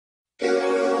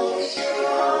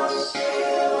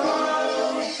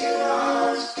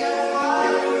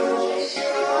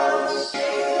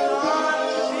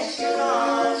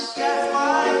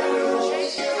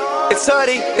It's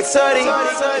Hoodie, it's Hoodie.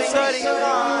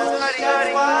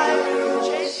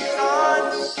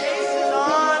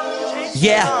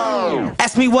 Yeah,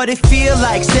 ask me what it feel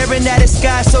like, staring at the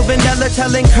sky so vanilla,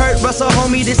 telling Kurt Russell,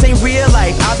 homie, this ain't real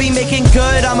life. I'll be making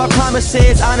good on my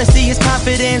promises, honesty is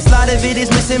confidence, a lot of it is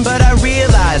missing, but I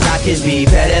realize I could be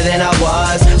better than I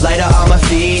was, lighter on my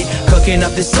feet, cooking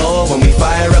up the soul when we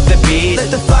fire up the beat.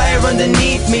 Let the fire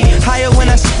underneath me, higher when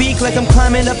I speak, like I'm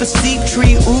climbing up a steep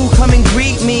tree. Ooh, come and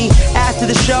greet me, after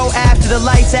the show, after the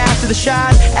lights, after the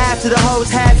shine, after the hoes,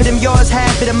 half of them yours,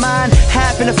 half of them mine.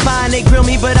 Happen to find they grill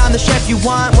me, but I'm the chef you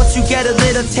want. Once you get a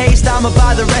little taste, I'ma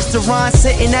buy the restaurant,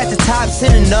 sitting at the top,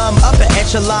 sitting upper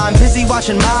echelon, busy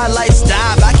watching my life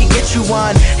stop. I can get you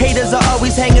one. Haters are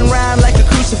always hanging around like a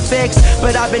crucifix,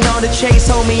 but I've been on the chase,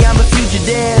 homie, I'm a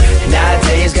fugitive.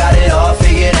 Nowadays got it all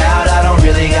figured out, I don't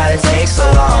really gotta take so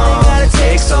long, but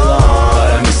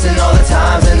I'm missing all the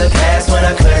times in the past when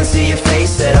I couldn't see your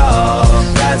face at all.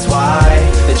 That's why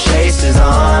the chase is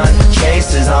on,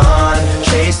 chase is on,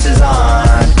 chase is on.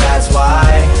 That's why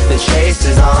the chase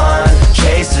is on,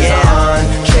 chase is on,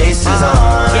 chase is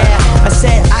on. Yeah, I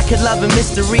said I could love a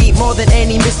mystery more than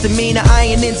any misdemeanor.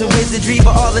 I ain't into wizardry,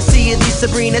 but all I see are these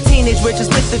Sabrina teenage witches,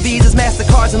 Mr. Visas,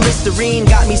 MasterCards, and Listerine.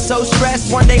 Got me so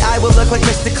stressed, one day I will look like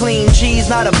Mr. Clean. Geez,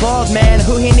 not a bald man,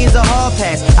 who here needs a hall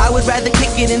pass? I would rather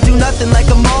kick it and do nothing like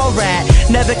a mall rat.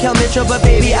 Never Kel Mitchell, but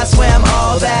baby, I swear I'm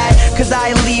all that. Cause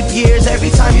I leap years every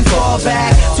time you fall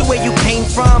back to where you came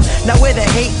from, now where the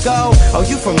hate go. Oh,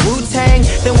 you from Wu-Tang?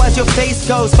 Then why's your face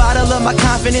go? Bottle of my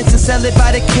confidence and sell it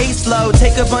by the caseload.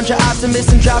 Take a bunch of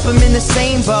optimists and drop them in the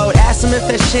same boat. Ask them if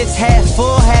that shit's half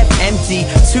full, half empty.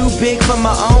 Too big for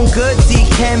my own good, D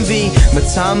can be.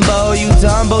 Matumbo, you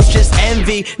dumbos just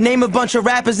envy. Name a bunch of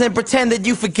rappers and pretend that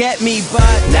you forget me, but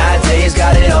nowadays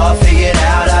got it all figured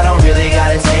out, I don't really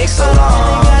gotta take so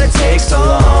long, but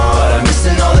I'm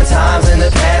missing all the times in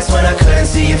the past when I couldn't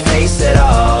see your face at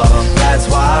all. That's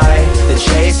why the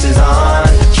chase is on,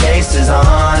 chase is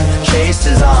on, chase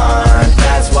is on.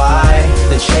 That's why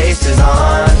the chase is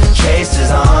on, chase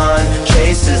is on,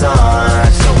 chase is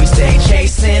on. So we stay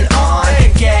chasing on,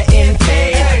 getting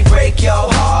paid, break your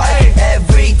heart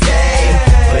every day.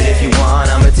 But if you want,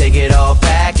 I'ma take it all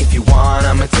back. If you want,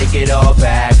 I'ma take it all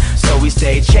back. So we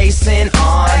stay chasing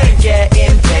on,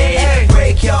 getting paid,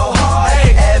 break your heart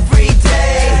every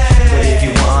day. But if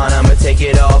you want, I'ma take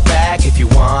it all back. If you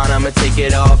want, I'ma take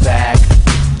it all back.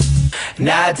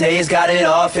 Nowadays got it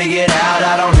all figured out,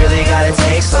 I don't really gotta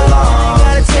take so long,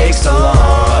 but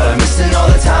I'm missing all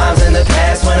the times in the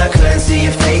past when I couldn't see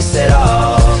your face at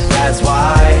all. That's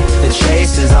why the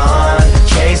chase is on,